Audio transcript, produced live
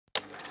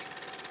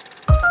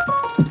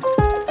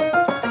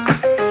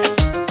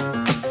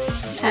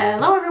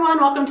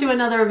welcome to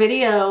another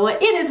video.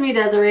 It is me,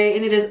 Desiree,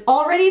 and it is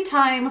already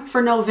time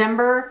for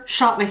November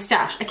Shop My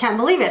Stash. I can't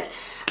believe it.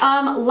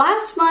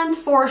 Last month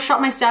for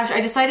Shop My Stash, I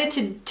decided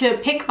to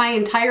pick my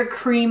entire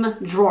cream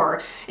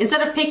drawer.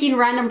 Instead of picking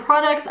random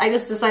products, I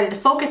just decided to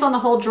focus on the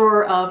whole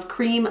drawer of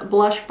cream,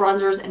 blush,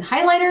 bronzers, and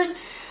highlighters.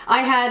 I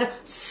had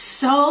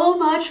so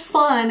much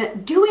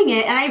fun doing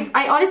it, and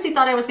I honestly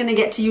thought I was going to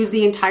get to use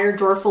the entire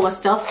drawer full of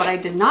stuff, but I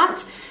did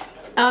not.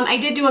 I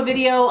did do a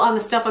video on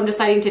the stuff I'm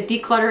deciding to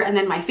declutter and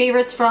then my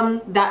favorites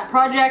from that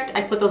project.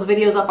 I put those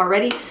videos up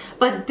already.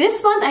 But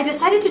this month I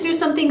decided to do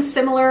something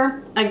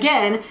similar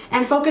again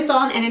and focus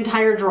on an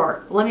entire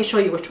drawer. Let me show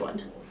you which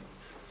one.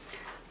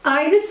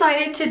 I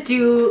decided to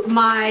do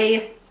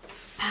my...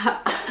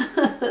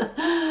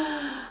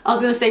 I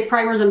was going to say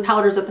primers and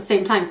powders at the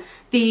same time.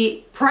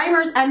 The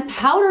primers and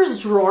powders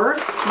drawer.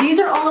 These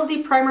are all of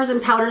the primers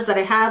and powders that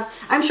I have.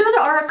 I'm sure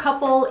there are a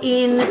couple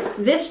in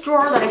this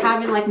drawer that I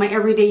have in like my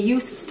everyday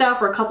use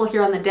stuff, or a couple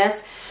here on the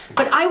desk.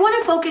 But I want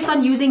to focus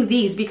on using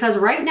these because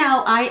right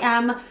now I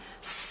am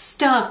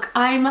stuck.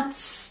 I'm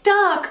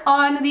stuck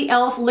on the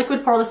e.l.f.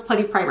 Liquid Poreless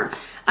Putty Primer.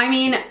 I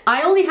mean,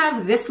 I only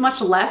have this much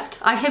left.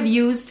 I have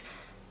used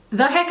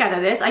the heck out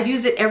of this. I've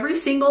used it every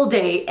single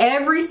day.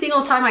 Every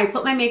single time I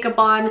put my makeup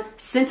on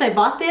since I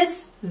bought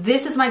this,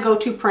 this is my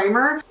go-to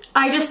primer.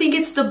 I just think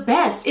it's the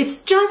best.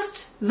 It's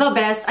just the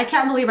best. I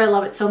can't believe I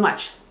love it so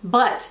much.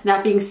 But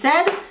that being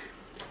said,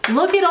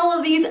 look at all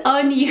of these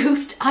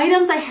unused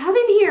items I have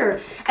in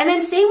here. And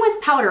then same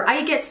with powder.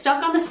 I get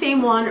stuck on the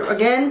same one.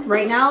 Again,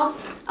 right now,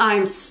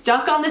 I'm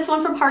stuck on this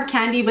one from Hard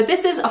Candy, but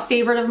this is a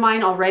favorite of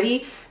mine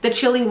already. The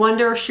Chilling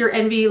Wonder Sheer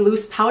Envy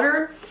Loose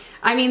Powder.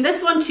 I mean,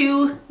 this one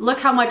too,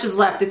 look how much is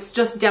left. It's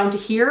just down to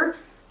here.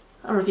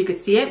 I don't know if you could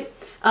see it.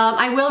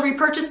 I will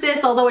repurchase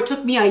this, although it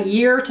took me a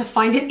year to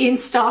find it in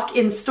stock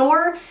in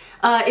store.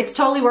 It's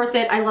totally worth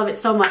it. I love it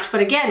so much.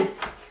 But again,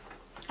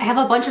 I have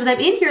a bunch of them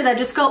in here that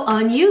just go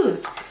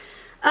unused.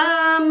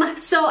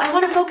 So I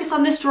want to focus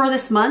on this drawer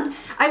this month.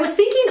 I was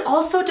thinking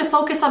also to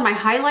focus on my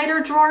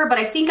highlighter drawer, but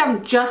I think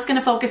I'm just going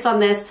to focus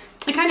on this.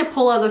 I kind of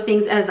pull other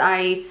things as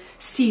I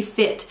see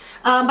fit.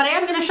 But I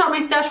am going to shop my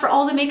stash for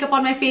all the makeup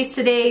on my face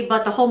today,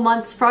 but the whole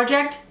month's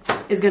project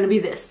is going to be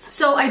this.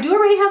 So I do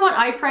already have on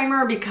eye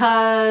primer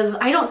because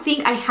I don't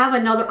think I have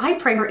another eye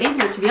primer in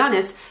here, to be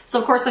honest. So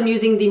of course I'm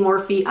using the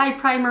Morphe eye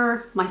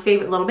primer, my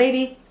favorite little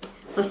baby.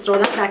 Let's throw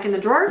that back in the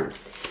drawer.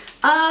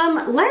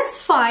 Let's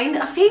find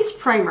a face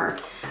primer.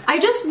 I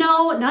just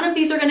know none of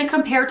these are going to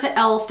compare to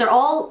e.l.f. They're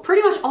all,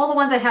 pretty much all the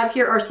ones I have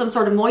here are some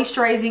sort of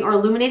moisturizing or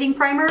illuminating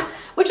primer,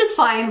 which is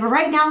fine. But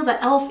right now the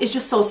e.l.f. is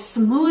just so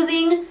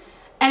smoothing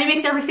and it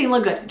makes everything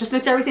look good. It just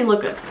makes everything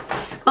look good.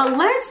 But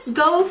let's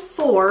go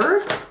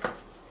for...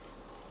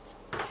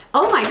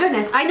 Oh my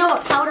goodness, I know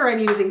what powder I'm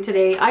using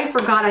today. I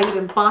forgot I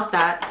even bought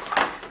that.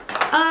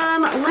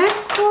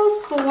 Let's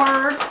go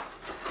for...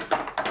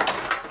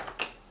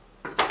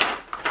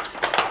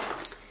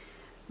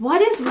 What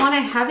is one I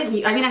haven't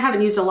used? I mean, I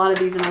haven't used a lot of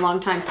these in a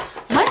long time.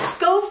 Let's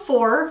go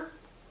for...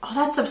 Oh,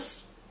 that's a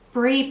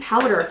spray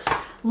powder.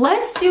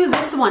 Let's do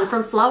this one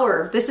from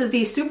Flower. This is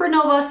the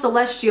Supernova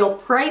Celestial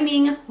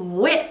Priming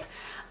Whip.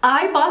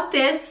 I bought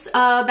this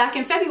back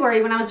in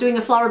February when I was doing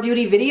a Flower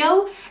Beauty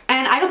video,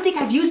 and I don't think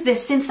I've used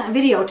this since that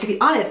video, to be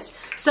honest.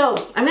 So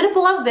I'm gonna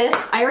pull out this.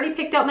 I already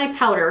picked out my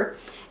powder,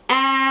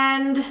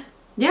 and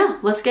yeah,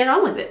 let's get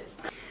on with it.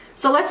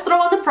 So let's throw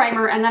on the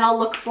primer and then I'll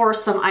look for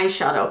some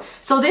eyeshadow.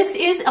 So this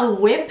is a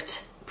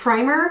whipped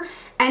primer,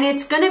 and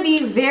it's gonna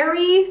be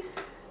very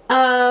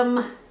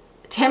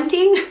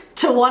tempting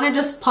to want to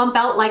just pump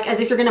out like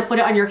as if you're gonna put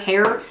it on your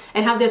hair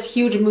and have this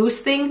huge mousse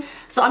thing.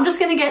 So I'm just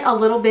gonna get a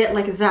little bit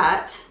like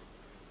that.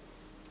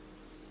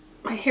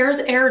 My hair's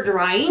air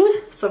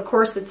drying, so of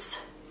course it's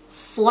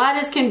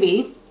flat as can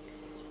be.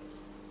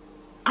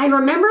 I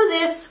remember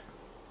this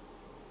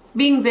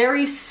being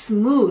very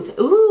smooth.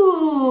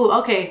 Ooh,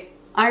 okay.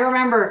 I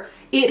remember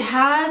it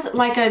has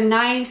like a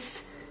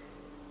nice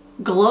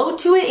glow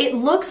to it. It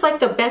looks like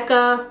the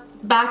Becca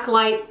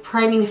Backlight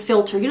Priming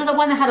Filter. You know, the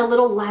one that had a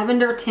little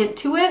lavender tint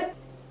to it?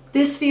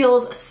 This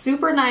feels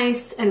super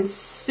nice and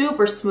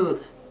super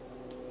smooth.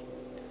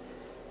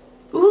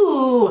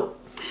 Ooh.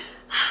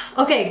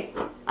 Okay,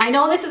 I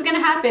know this is gonna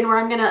happen where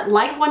I'm gonna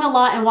like one a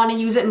lot and want to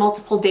use it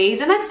multiple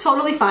days, and that's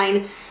totally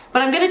fine.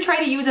 But I'm gonna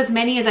try to use as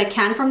many as I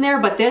can from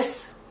there, but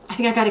this, I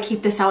think I gotta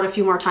keep this out a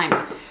few more times.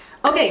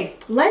 Okay,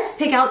 let's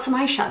pick out some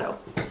eyeshadow.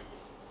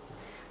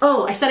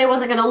 Oh, I said I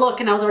wasn't gonna look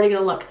and I was already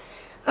gonna look.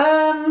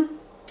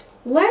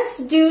 Let's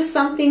do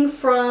something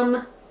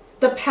from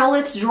the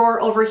palettes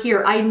drawer over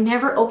here. I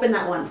never opened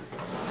that one.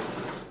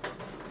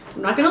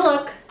 I'm not gonna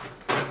look.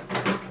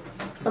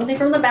 Something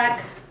from the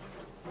back.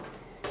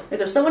 Is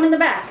there someone in the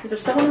back? Is there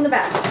someone in the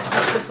back?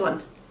 What's this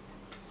one?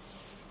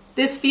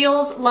 This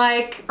feels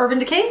like Urban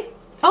Decay?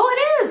 Oh,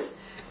 it is!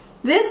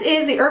 This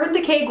is the Urban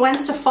Decay Gwen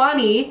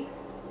Stefani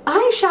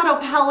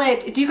eyeshadow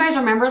palette. Do you guys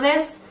remember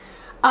this?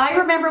 I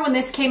remember when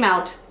this came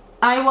out,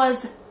 I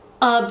was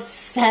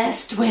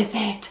obsessed with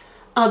it.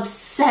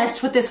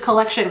 obsessed with this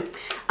collection.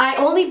 I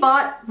only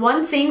bought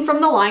one thing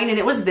from the line, and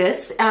it was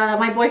this.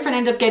 My boyfriend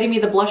ended up getting me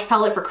the blush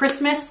palette for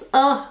Christmas.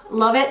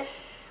 Love it.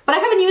 But I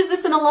haven't used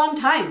this in a long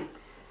time.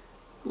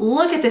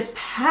 Look at this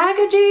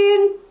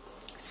packaging.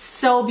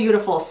 So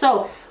beautiful.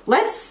 So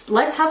let's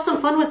have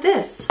some fun with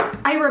this.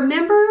 I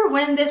remember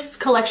when this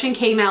collection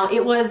came out,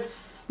 it was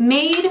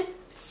made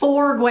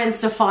for Gwen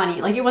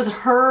Stefani. Like, it was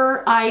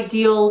her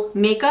ideal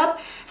makeup.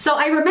 So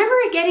I remember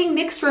it getting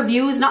mixed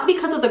reviews, not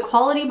because of the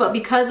quality, but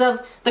because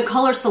of the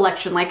color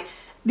selection. Like,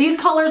 these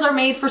colors are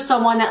made for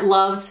someone that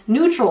loves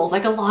neutrals.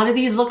 Like, a lot of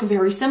these look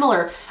very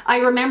similar. I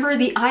remember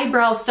the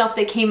eyebrow stuff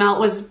that came out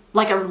was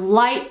like a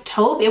light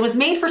taupe. It was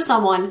made for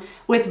someone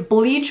with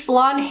bleach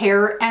blonde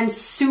hair and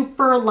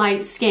super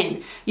light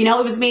skin. You know,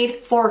 it was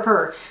made for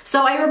her.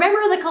 So I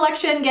remember the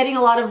collection getting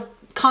a lot of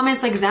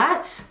comments like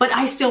that, but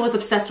I still was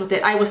obsessed with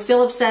it. I was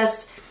still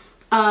obsessed.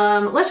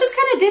 Let's just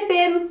kind of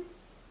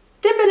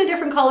dip into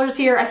different colors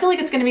here. I feel like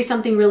it's going to be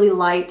something really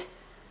light,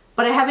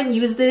 but I haven't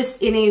used this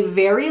in a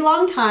very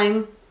long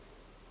time,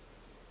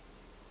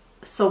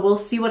 so we'll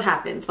see what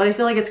happens. But I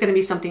feel like it's going to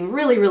be something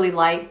really, really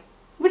light,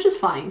 which is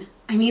fine.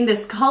 I mean,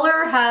 this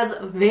color has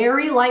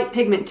very light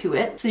pigment to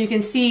it, so you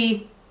can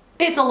see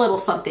it's a little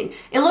something.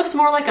 It looks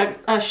more like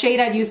a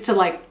shade I'd use to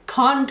like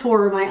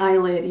contour my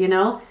eyelid, you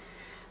know?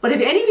 But if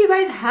any of you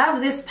guys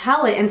have this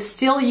palette and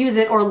still use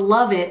it or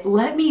love it,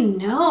 let me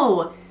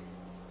know.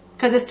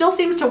 Because it still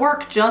seems to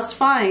work just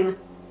fine.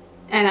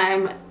 And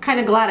I'm kind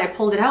of glad I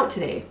pulled it out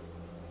today.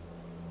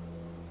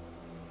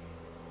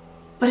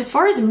 But as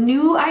far as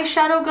new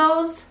eyeshadow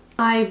goes,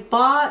 I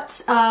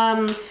bought,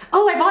 I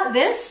bought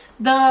this,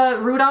 the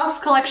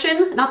Rudolph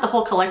collection. Not the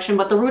whole collection,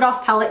 but the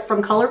Rudolph palette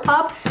from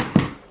ColourPop.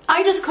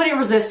 I just couldn't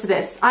resist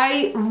this.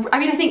 I mean,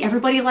 I think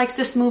everybody likes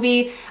this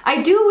movie.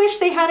 I do wish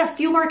they had a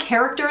few more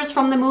characters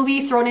from the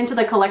movie thrown into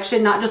the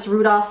collection, not just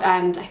Rudolph,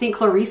 and I think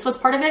Clarice was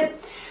part of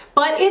it.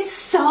 But it's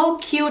so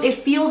cute. It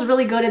feels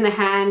really good in the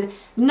hand.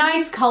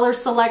 Nice color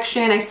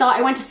selection.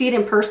 I went to see it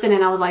in person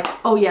and I was like,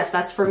 oh yes,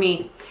 that's for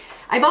me.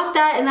 I bought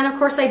that, and then of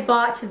course I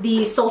bought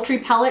the Sultry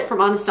palette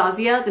from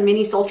Anastasia, the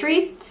mini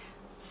Sultry.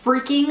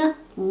 Freaking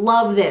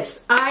love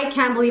this. I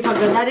can't believe how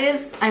good that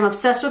is. I'm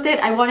obsessed with it.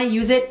 I want to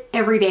use it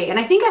every day. And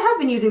I think I have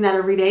been using that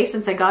every day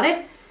since I got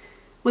it.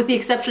 With the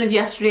exception of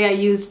yesterday, I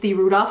used the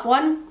Rudolph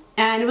one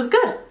and it was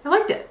good. I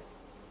liked it.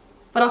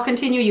 But I'll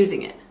continue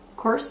using it, of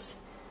course.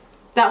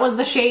 That was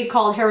the shade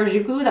called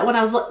Harajuku, that one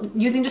I was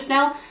using just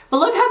now. But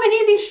look how many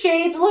of these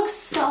shades look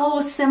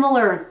so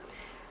similar.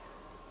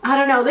 I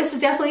don't know, this is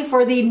definitely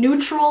for the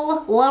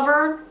neutral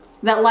lover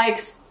that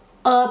likes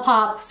a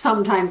pop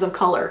sometimes of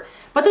color.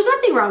 But there's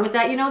nothing wrong with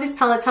that, you know, these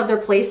palettes have their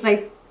place,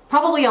 and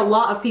probably a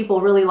lot of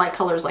people really like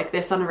colors like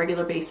this on a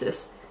regular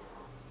basis.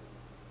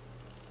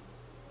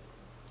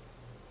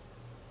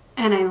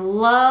 And I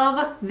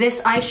love this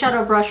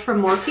eyeshadow brush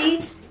from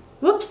Morphe.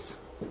 Whoops.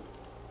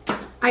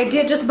 I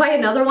did just buy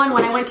another one.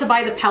 When I went to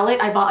buy the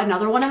palette, I bought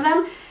another one of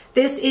them.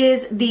 This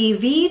is the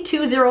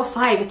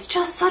V205. It's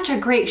just such a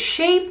great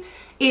shape.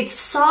 It's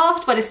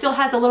soft, but it still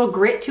has a little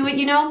grit to it,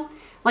 you know?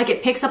 Like,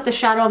 it picks up the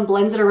shadow and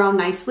blends it around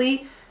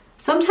nicely.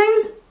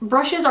 Sometimes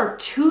brushes are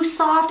too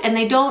soft and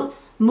they don't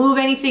move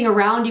anything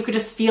around. You could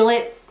just feel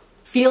it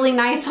feeling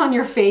nice on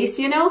your face,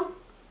 you know?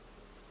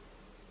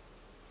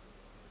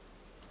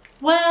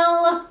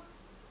 Well,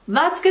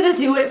 that's gonna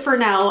do it for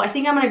now. I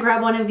think I'm gonna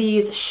grab one of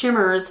these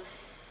shimmers.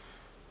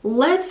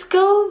 Let's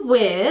go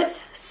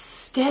with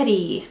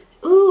Steady.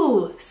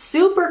 Ooh,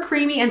 super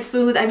creamy and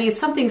smooth. I mean, it's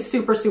something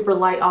super, super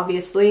light,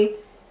 obviously,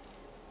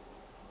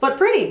 but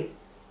pretty.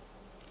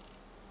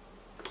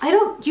 I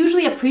don't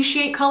usually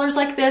appreciate colors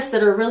like this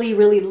that are really,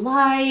 really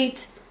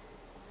light,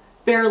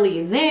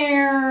 barely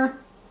there.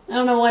 I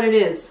don't know what it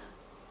is.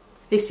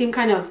 They seem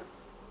kind of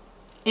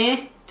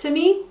to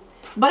me,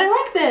 but I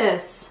like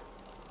this.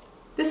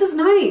 This is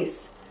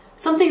nice.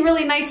 Something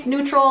really nice,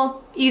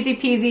 neutral, easy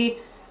peasy.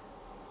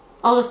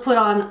 I'll just put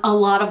on a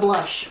lot of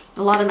blush,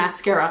 a lot of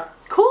mascara.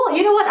 Cool,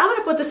 you know what? I'm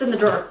gonna put this in the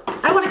drawer.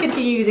 I wanna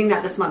continue using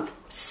that this month.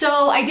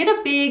 So I did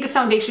a big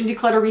foundation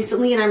declutter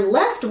recently and I'm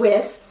left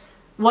with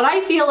what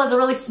I feel is a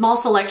really small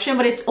selection,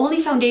 but it's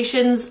only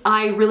foundations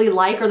I really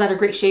like or that are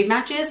great shade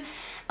matches.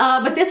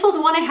 But this was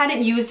one I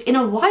hadn't used in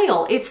a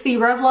while. It's the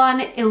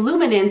Revlon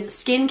Illuminance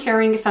Skin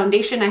Caring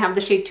Foundation. I have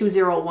the shade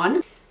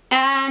 201.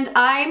 And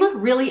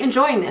I'm really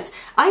enjoying this.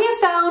 I have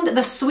found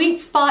the sweet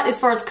spot as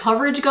far as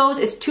coverage goes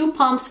is 2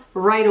 pumps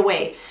right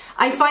away.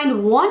 I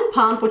find 1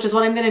 pump, which is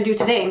what I'm gonna do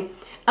today.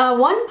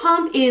 1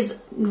 pump is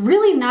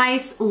really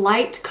nice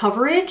light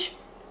coverage,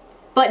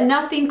 but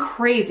nothing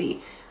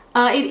crazy.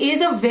 It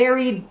is a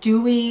very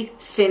dewy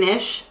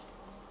finish,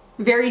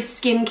 very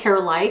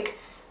skincare-like,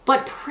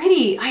 but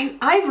pretty.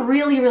 I've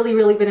really, really,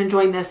 really been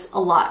enjoying this a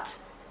lot.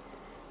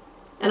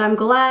 And I'm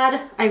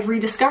glad I've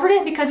rediscovered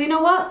it because you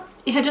know what?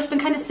 It had just been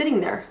kind of sitting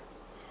there.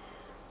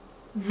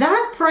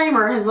 That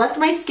primer has left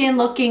my skin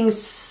looking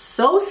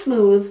so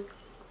smooth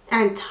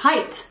and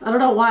tight. I don't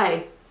know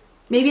why.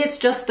 Maybe it's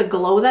just the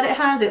glow that it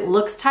has. It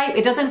looks tight.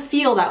 It doesn't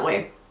feel that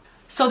way.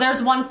 So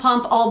there's one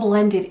pump all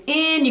blended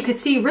in. You could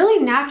see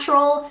really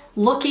natural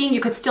looking.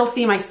 You could still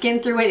see my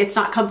skin through it. It's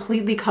not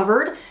completely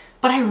covered,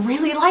 but I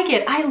really like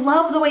it. I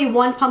love the way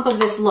one pump of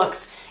this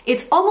looks.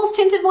 It's almost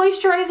tinted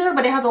moisturizer,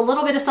 but it has a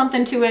little bit of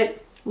something to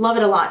it. Love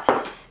it a lot.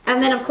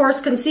 And then of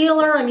course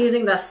concealer, I'm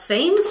using the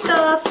same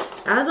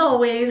stuff as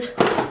always.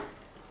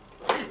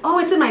 Oh,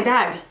 it's in my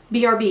bag,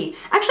 BRB.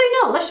 Actually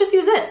no, let's just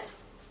use this.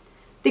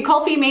 The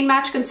Kulfi Main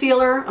Match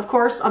Concealer, of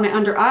course, on my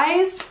under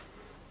eyes.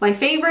 My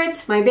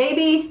favorite, my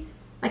baby.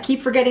 I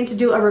keep forgetting to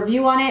do a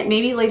review on it.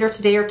 Maybe later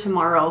today or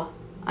tomorrow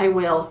I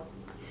will.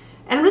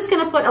 And I'm just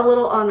gonna put a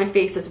little on my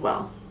face as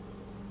well.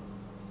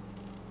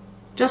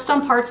 Just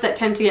on parts that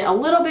tend to get a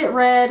little bit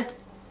red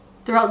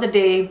throughout the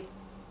day.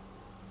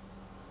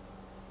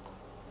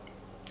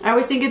 I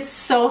always think it's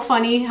so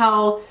funny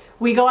how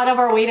we go out of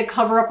our way to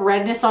cover up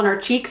redness on our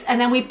cheeks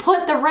and then we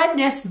put the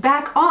redness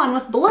back on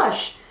with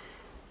blush.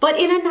 But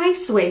in a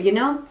nice way, you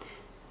know?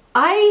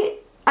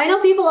 I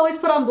know people always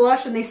put on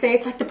blush and they say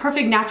it's like the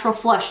perfect natural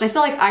flush. And I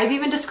feel like I've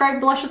even described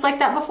blushes like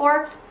that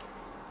before.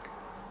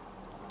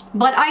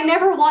 But I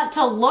never want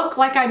to look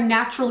like I'm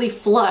naturally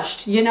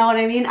flushed. You know what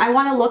I mean? I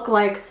want to look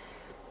like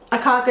a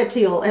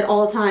cockatiel at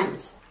all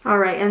times. All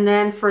right, and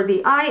then for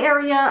the eye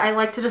area, I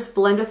like to just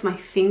blend with my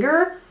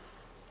finger.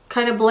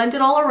 Kind of blend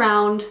it all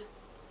around.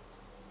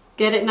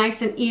 Get it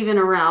nice and even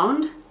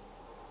around.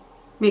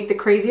 Make the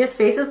craziest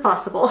face as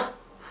possible.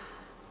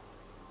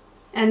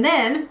 And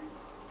then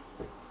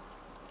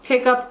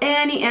pick up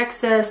any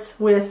excess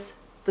with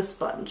the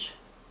sponge.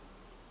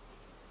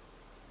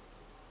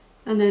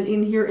 And then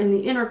in here in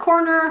the inner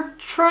corner,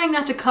 trying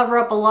not to cover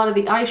up a lot of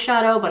the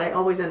eyeshadow, but I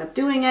always end up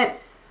doing it.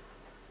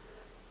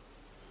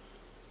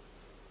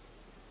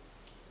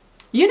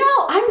 You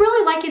know, I'm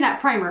really liking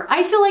that primer.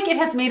 I feel like it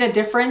has made a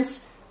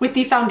difference with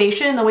the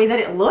foundation and the way that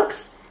it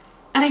looks.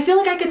 And I feel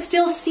like I could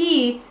still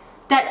see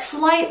that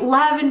slight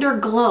lavender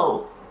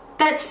glow.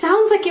 That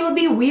sounds like it would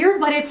be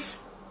weird, but it's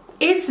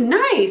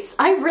nice.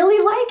 I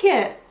really like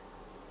it.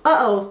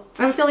 Uh-oh,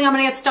 I have a feeling I'm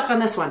gonna get stuck on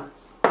this one.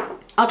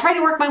 I'll try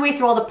to work my way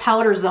through all the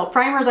powders though.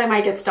 Primers I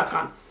might get stuck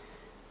on.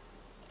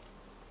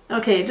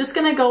 Okay, just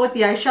gonna go with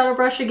the eyeshadow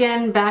brush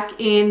again back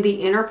in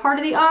the inner part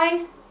of the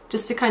eye,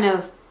 just to kind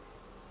of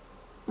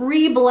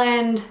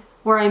re-blend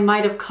where I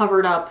might have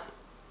covered up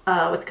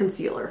with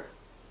concealer.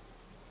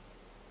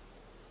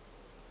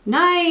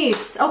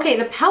 Nice! Okay,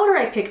 the powder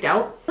I picked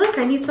out. Look,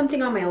 I need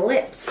something on my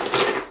lips.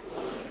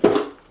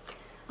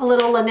 A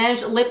little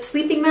Laneige lip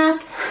sleeping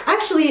mask.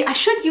 Actually, I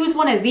should use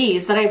one of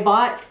these that I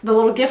bought, the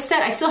little gift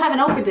set. I still haven't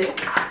opened it.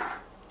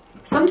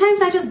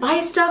 Sometimes I just buy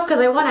stuff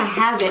because I want to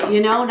have it,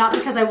 you know, not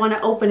because I want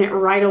to open it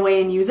right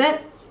away and use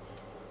it.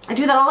 I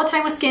do that all the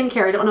time with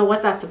skincare. I don't know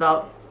what that's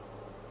about.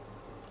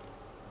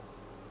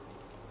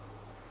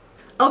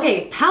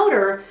 Okay,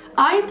 powder.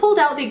 I pulled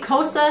out the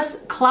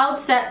Kosas Cloud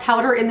Set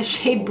powder in the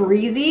shade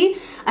Breezy.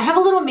 I have a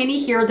little mini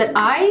here that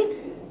I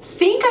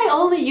think I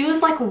only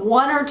used like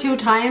 1 or 2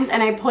 times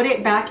and I put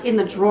it back in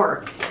the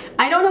drawer.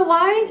 I don't know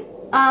why.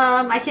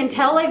 I can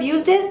tell I've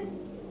used it,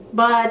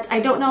 but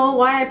I don't know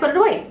why I put it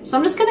away. So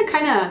I'm just gonna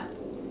kind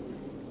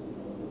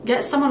of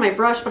get some on my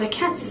brush, but I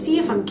can't see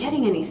if I'm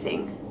getting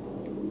anything.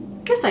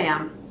 I guess I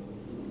am.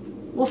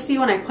 We'll see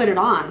when I put it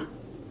on.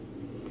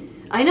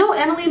 I know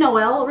Emily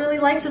Noel really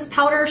likes this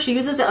powder. She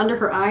uses it under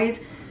her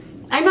eyes.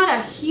 I'm not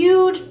a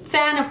huge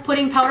fan of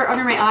putting powder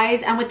under my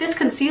eyes, and with this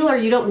concealer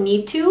you don't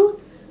need to.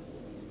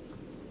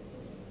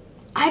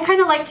 I kind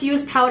of like to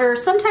use powder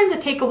sometimes to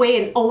take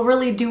away an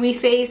overly dewy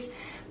face,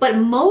 but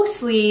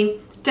mostly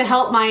to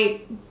help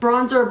my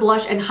bronzer,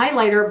 blush, and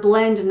highlighter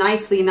blend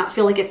nicely and not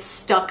feel like it's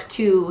stuck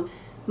to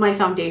my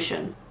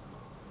foundation.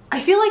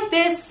 I feel like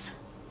this,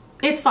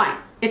 it's fine.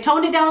 It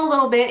toned it down a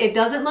little bit. It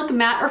doesn't look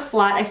matte or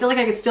flat. I feel like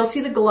I could still see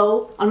the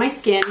glow on my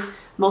skin,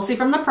 mostly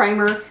from the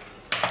primer.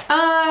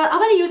 I'm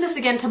gonna use this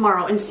again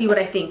tomorrow and see what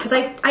I think, because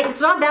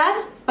it's not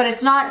bad, but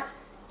it's not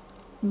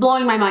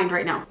blowing my mind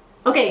right now.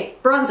 Okay,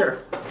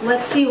 bronzer.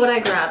 Let's see what I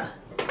grab.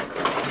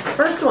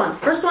 First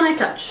one I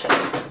touch.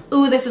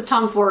 Ooh, this is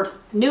Tom Ford.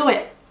 Knew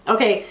it.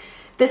 Okay,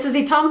 this is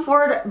the Tom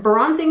Ford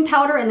bronzing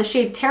powder in the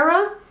shade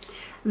Terra.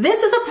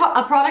 This is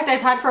a product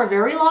I've had for a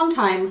very long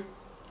time.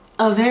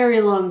 A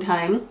very long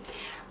time.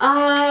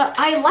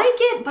 I like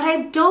it, but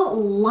I don't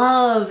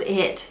love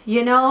it,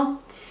 you know?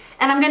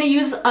 And I'm gonna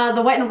use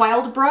the Wet n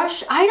Wild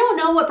brush. I don't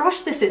know what brush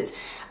this is.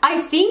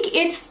 I think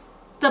it's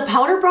the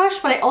powder brush,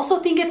 but I also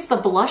think it's the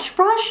blush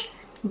brush.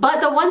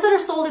 But the ones that are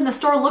sold in the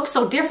store look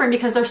so different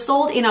because they're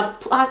sold in a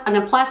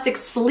plastic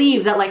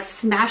sleeve that like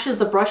smashes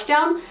the brush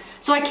down.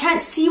 So I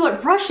can't see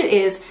what brush it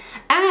is.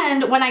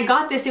 And when I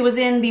got this, it was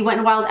in the Wet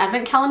n Wild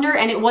advent calendar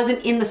and it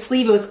wasn't in the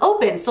sleeve, it was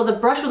open. So the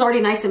brush was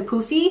already nice and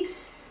poofy.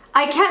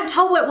 I can't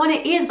tell what one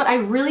it is, but I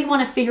really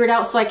want to figure it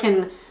out so I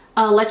can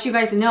let you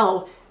guys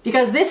know.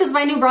 Because this is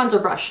my new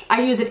bronzer brush.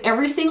 I use it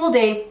every single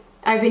day.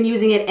 I've been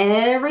using it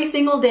every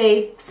single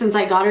day since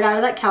I got it out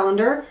of that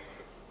calendar.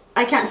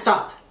 I can't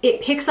stop.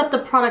 It picks up the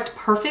product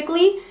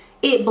perfectly.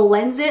 It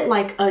blends it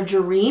like a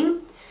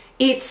dream.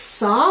 It's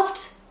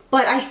soft,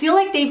 but I feel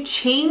like they've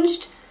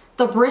changed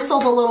the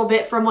bristles a little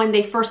bit from when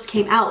they first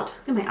came out.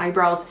 Look at my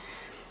eyebrows.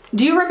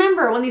 Do you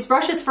remember when these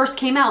brushes first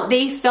came out?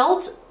 They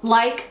felt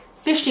like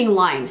fishing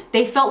line.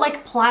 They felt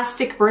like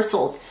plastic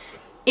bristles.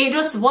 It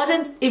just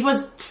wasn't, it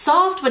was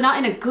soft, but not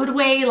in a good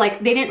way.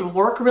 Like they didn't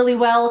work really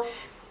well.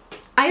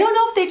 I don't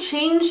know if they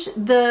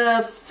changed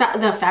the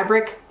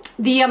fabric,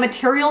 the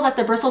material that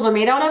the bristles are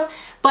made out of,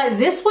 but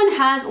this one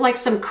has like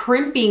some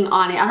crimping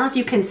on it. I don't know if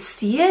you can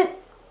see it,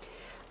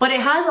 but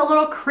it has a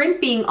little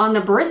crimping on the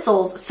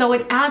bristles, so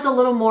it adds a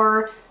little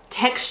more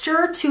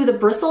texture to the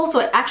bristles, so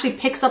it actually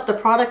picks up the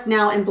product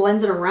now and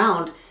blends it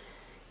around.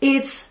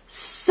 It's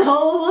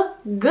so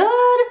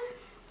good.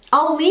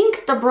 I'll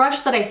link the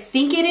brush that I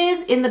think it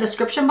is in the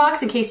description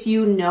box in case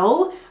you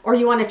know or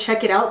you want to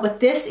check it out, but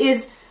this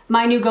is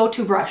my new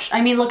go-to brush. I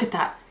mean, look at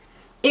that.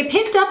 It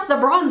picked up the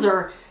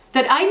bronzer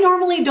that I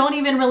normally don't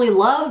even really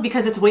love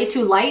because it's way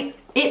too light.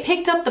 It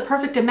picked up the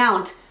perfect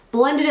amount,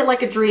 blended it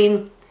like a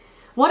dream.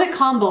 What a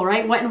combo,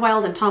 right? Wet n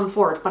Wild and Tom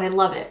Ford, but I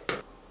love it.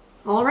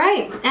 All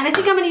right, and I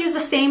think I'm gonna use the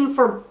same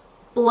for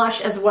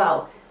blush as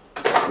well.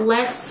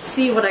 Let's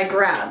see what I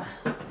grab.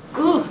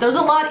 Ooh, there's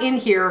a lot in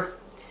here.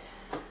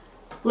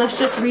 Let's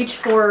just reach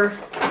for,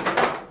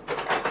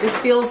 this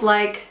feels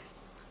like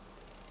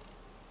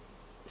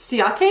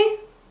ciate?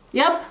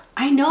 Yep,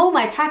 I know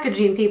my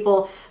packaging,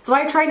 people. So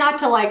I try not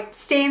to like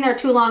stay in there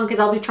too long because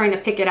I'll be trying to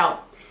pick it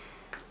out.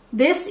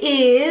 This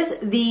is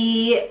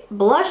the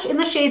blush in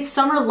the shade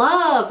Summer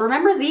Love.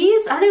 Remember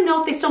these? I don't even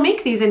know if they still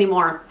make these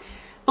anymore.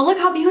 But look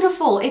how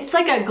beautiful. It's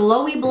like a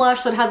glowy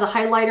blush that has a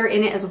highlighter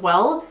in it as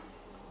well.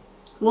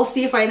 We'll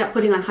see if I end up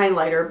putting on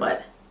highlighter,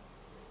 but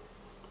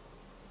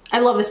I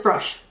love this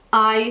brush.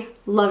 I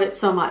love it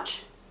so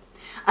much.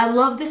 I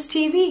love this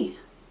TV.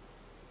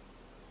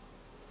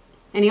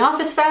 Any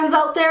Office fans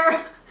out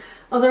there?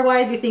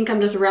 Otherwise you think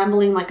I'm just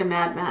rambling like a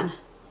madman.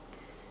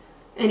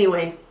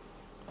 Anyway,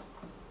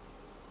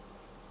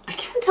 I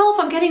can't tell if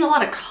I'm getting a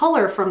lot of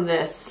color from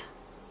this.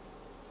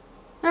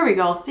 There we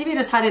go. Maybe I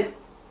just hadn't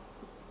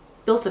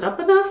built it up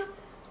enough.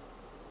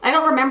 I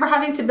don't remember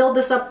having to build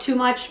this up too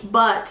much,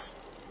 but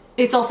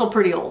it's also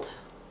pretty old.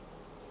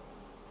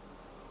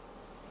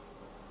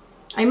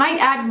 I might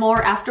add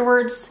more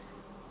afterwards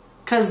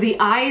because the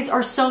eyes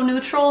are so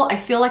neutral. I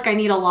feel like I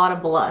need a lot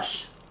of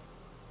blush.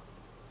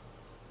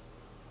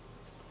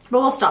 But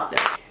we'll stop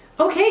there.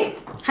 Okay,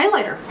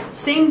 highlighter,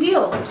 same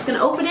deal. I'm just gonna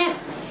open it,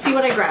 see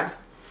what I grab.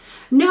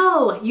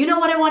 No, you know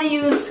what I wanna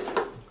use?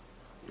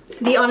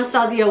 The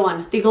Anastasia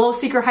one, the Glow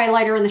Seeker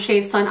highlighter in the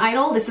shade Sun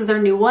Idol. This is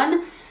their new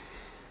one.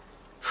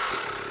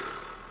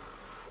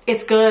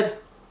 It's good.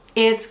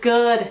 It's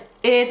good.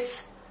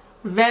 It's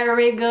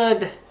very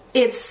good.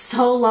 It's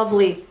so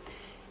lovely.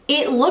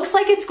 It looks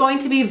like it's going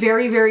to be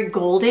very, very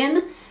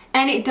golden,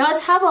 and it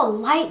does have a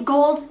light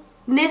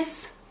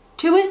goldness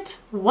to it.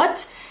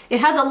 What? It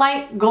has a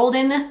light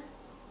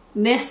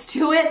goldenness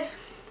to it,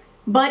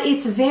 but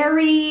it's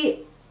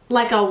very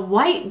like a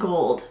white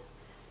gold.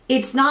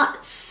 It's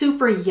not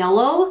super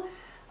yellow.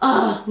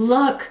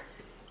 Look.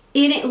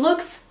 And it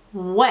looks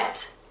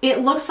wet. It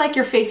looks like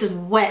your face is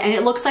wet, and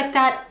it looks like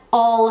that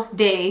all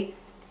day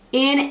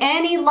in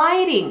any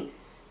lighting.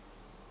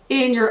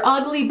 In your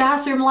ugly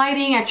bathroom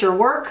lighting at your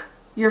work,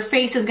 your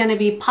face is gonna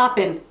be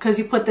popping because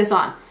you put this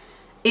on.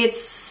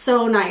 It's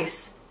so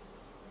nice.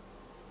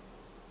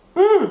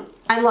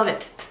 I love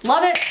it.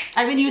 Love it.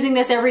 I've been using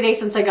this every day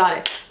since I got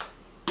it.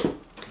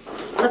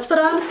 Let's put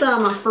on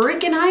some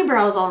freaking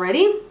eyebrows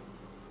already.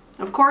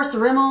 Of course,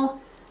 Rimmel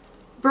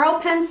brow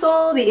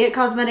pencil, the It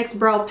Cosmetics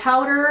brow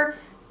powder,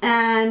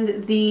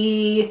 and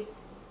the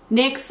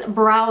NYX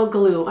brow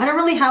glue. I don't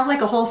really have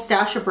like a whole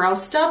stash of brow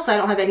stuff, so I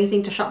don't have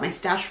anything to shop my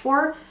stash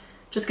for.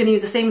 Just gonna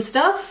use the same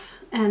stuff,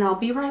 and I'll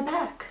be right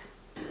back.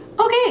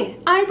 Okay,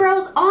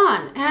 eyebrows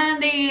on,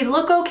 and they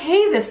look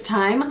okay this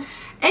time.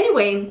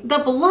 Anyway, the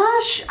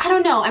blush, I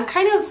don't know. I'm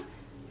kind of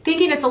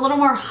thinking it's a little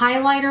more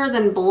highlighter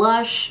than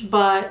blush,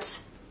 but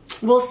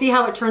we'll see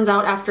how it turns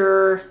out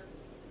after.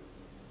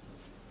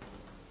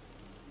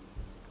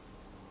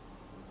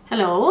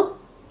 Hello?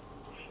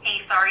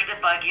 Hey, sorry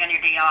to bug you on your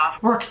day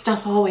off. Work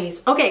stuff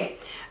always. Okay,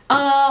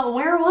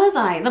 where was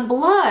I? The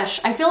blush.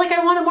 I feel like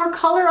I wanted more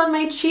color on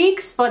my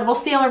cheeks, but we'll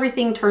see how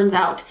everything turns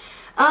out.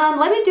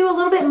 Let me do a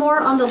little bit more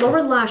on the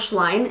lower lash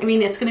line. I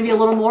mean, it's gonna be a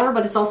little more,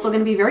 but it's also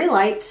gonna be very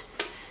light.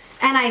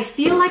 And I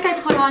feel like I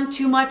put on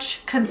too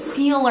much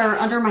concealer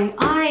under my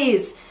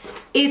eyes.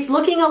 It's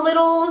looking a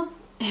little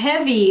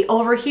heavy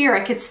over here.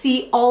 I could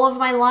see all of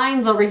my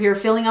lines over here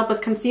filling up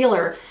with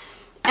concealer.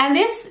 And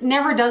this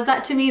never does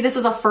that to me. This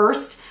is a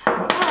first,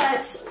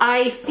 but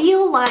I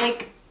feel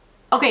like,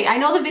 okay, I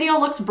know the video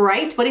looks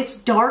bright, but it's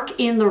dark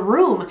in the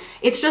room.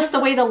 It's just the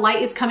way the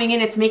light is coming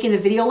in, it's making the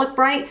video look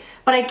bright,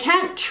 but I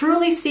can't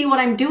truly see what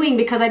I'm doing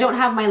because I don't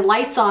have my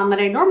lights on that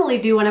I normally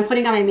do when I'm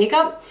putting on my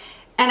makeup.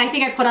 And I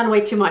think I put on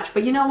way too much,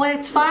 but you know what?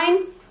 It's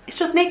fine. It's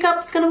just makeup.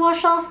 It's gonna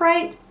wash off,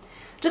 right?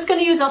 Just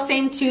gonna use those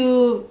same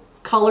two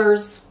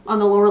colors on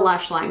the lower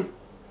lash line.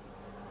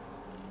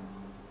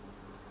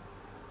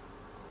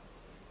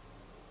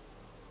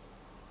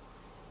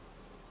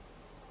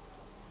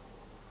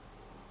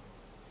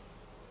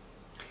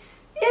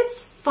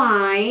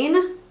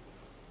 fine.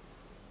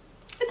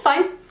 It's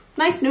fine.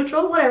 Nice,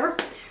 neutral, whatever.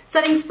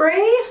 Setting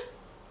spray.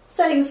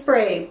 Setting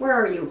spray. Where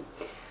are you?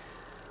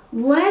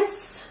 I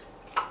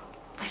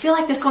feel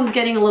like this one's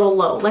getting a little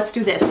low. Let's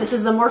do this. This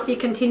is the Morphe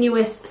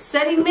Continuous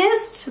Setting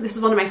Mist. This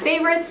is one of my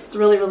favorites. It's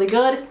really, really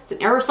good. It's an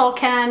aerosol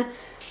can.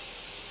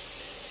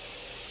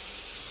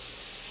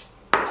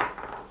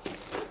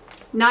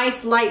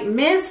 Nice light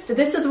mist.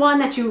 This is one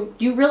that you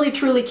really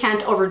truly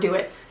can't overdo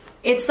it.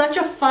 It's such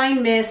a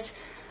fine mist.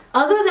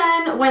 Other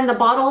than when the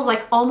bottle's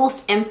like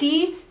almost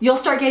empty, you'll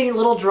start getting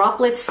little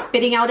droplets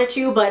spitting out at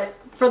you, but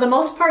for the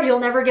most part, you'll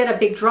never get a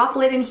big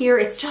droplet in here.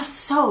 It's just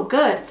so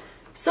good.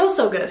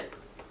 So good.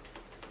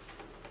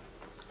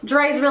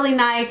 Dries really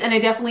nice, and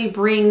it definitely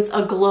brings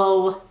a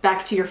glow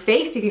back to your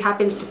face if you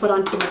happen to put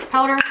on too much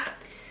powder.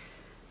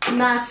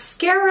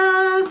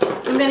 Mascara.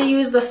 I'm going to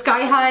use the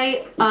Sky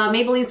High,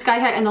 Maybelline Sky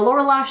High in the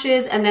lower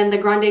lashes, and then the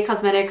Grande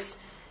Cosmetics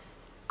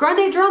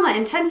Grande Drama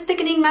Intense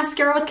Thickening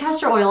Mascara with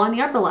Castor Oil on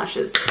the upper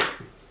lashes.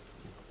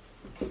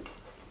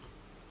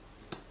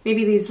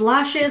 Maybe these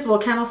lashes will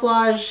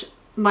camouflage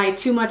my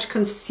too much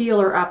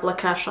concealer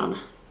application.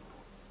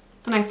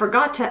 And I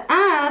forgot to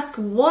ask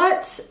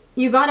what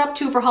you got up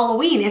to for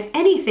Halloween, if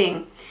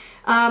anything.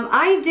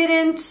 I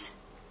didn't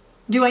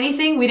do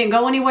anything. We didn't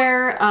go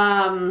anywhere.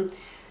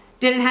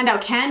 Didn't hand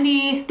out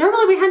candy.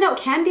 Normally we hand out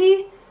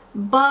candy,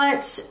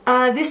 but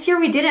this year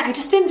we didn't. I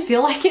just didn't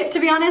feel like it, to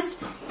be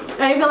honest.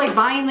 I didn't feel like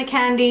buying the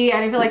candy. I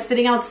didn't feel like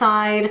sitting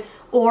outside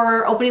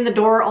or opening the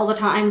door all the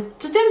time.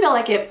 Just didn't feel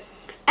like it.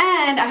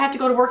 And I had to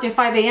go to work at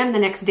 5 a.m. the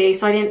next day,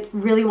 so I didn't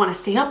really want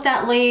to stay up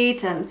that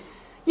late. And,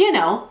 you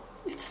know,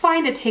 it's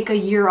fine to take a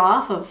year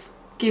off of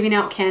giving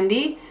out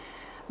candy.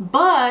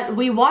 But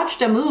we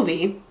watched a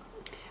movie.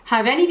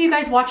 Have any of you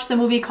guys watched the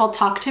movie called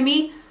Talk to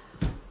Me?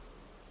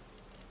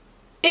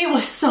 It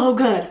was so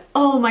good.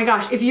 Oh my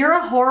gosh. If you're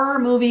a horror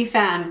movie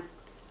fan,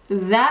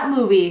 that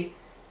movie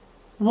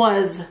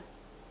was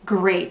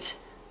great.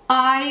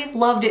 I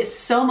loved it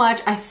so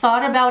much. I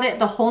thought about it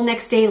the whole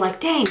next day like,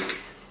 dang,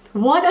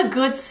 what a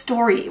good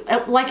story.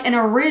 Like an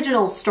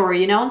original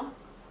story, you know?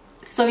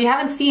 So if you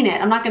haven't seen it,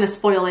 I'm not going to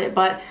spoil it,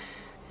 but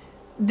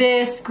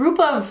this group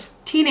of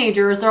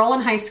teenagers, they're all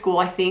in high school,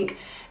 I think,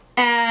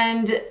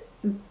 and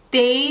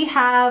they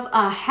have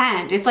a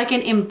hand. It's like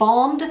an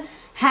embalmed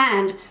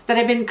hand that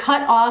had been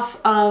cut off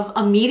of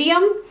a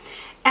medium,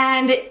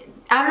 and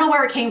I don't know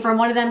where it came from.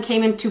 One of them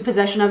came into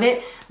possession of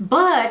it,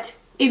 but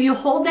if you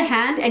hold the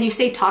hand and you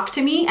say talk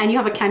to me and you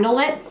have a candle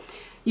lit,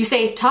 you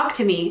say talk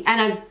to me,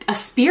 and a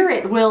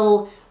spirit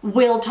will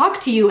talk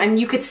to you, and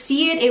you could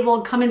see it. It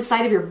will come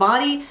inside of your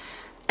body,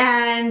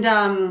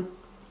 and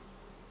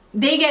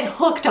they get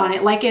hooked on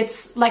it like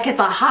it's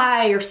a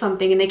high or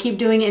something, and they keep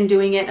doing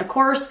it, of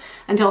course,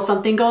 until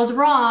something goes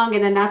wrong,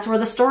 and then that's where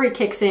the story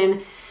kicks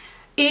in.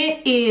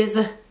 It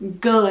is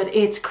good.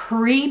 It's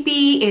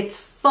creepy. It's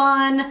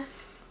fun.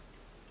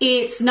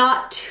 It's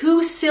not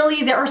too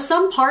silly. There are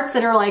some parts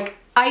that are like,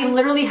 I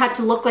literally had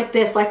to look like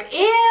this, like,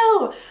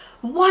 ew,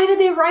 why did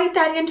they write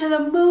that into the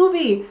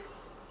movie?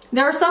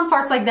 There are some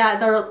parts like that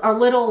that are a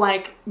little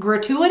like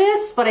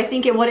gratuitous, but I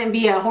think it wouldn't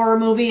be a horror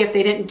movie if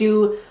they didn't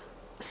do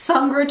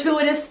some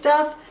gratuitous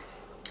stuff.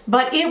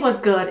 But it was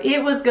good.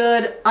 It was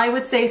good. I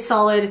would say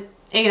solid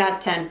 8 out of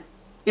 10.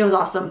 It was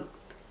awesome.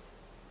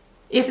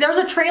 If there's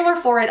a trailer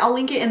for it, I'll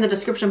link it in the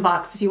description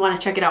box if you want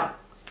to check it out.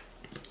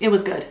 It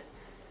was good.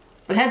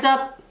 But heads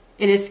up,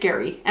 it is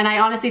scary. And I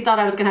honestly thought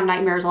I was going to have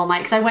nightmares all night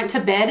because I went to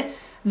bed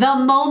the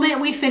moment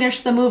we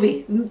finished the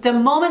movie. The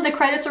moment the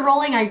credits are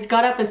rolling, I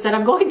got up and said,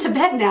 I'm going to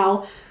bed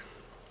now.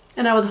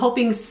 And I was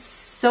hoping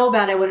so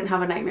bad I wouldn't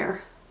have a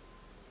nightmare.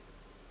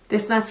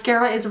 This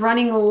mascara is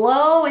running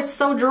low. It's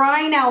so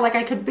dry now, like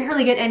I could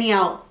barely get any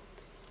out.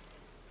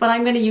 But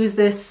I'm going to use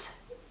this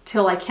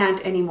till I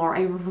can't anymore.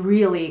 I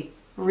really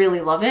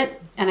love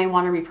it, and I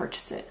want to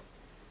repurchase it.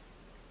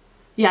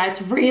 Yeah,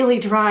 it's really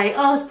dry.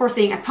 Oh, this poor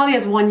thing. It probably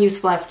has one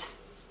use left.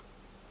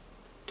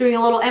 Doing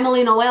a little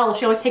Emily Noel.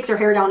 She always takes her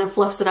hair down and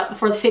fluffs it up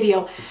for the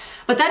video.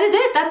 But that is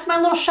it. That's my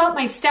little shop,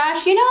 my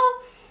stash. You know,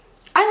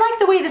 I like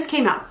the way this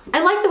came out.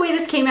 I like the way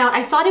this came out.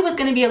 I thought it was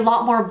going to be a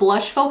lot more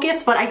blush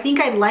focused, but I think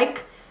I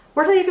like,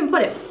 where did I even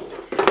put it?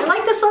 I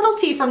like the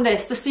subtlety from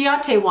this, the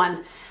ciate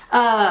one.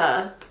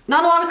 Not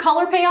a lot of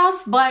color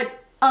payoff, but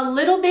a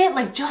little bit,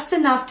 like just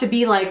enough to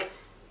be like,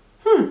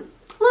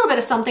 a little bit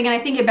of something, and I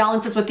think it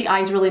balances with the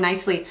eyes really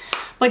nicely.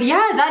 But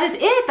yeah, that is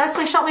it. That's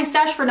my Shop My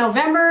Stash for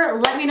November.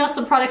 Let me know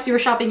some products you were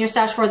shopping your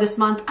stash for this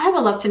month. I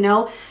would love to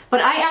know.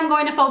 But I am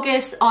going to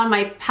focus on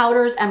my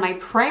powders and my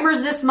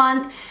primers this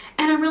month,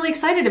 and I'm really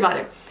excited about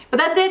it. But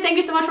that's it. Thank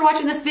you so much for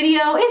watching this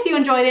video. If you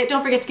enjoyed it,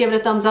 don't forget to give it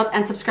a thumbs up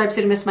and subscribe so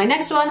you don't miss my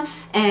next one.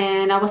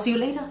 And I will see you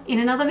later in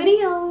another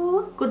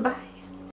video. Goodbye.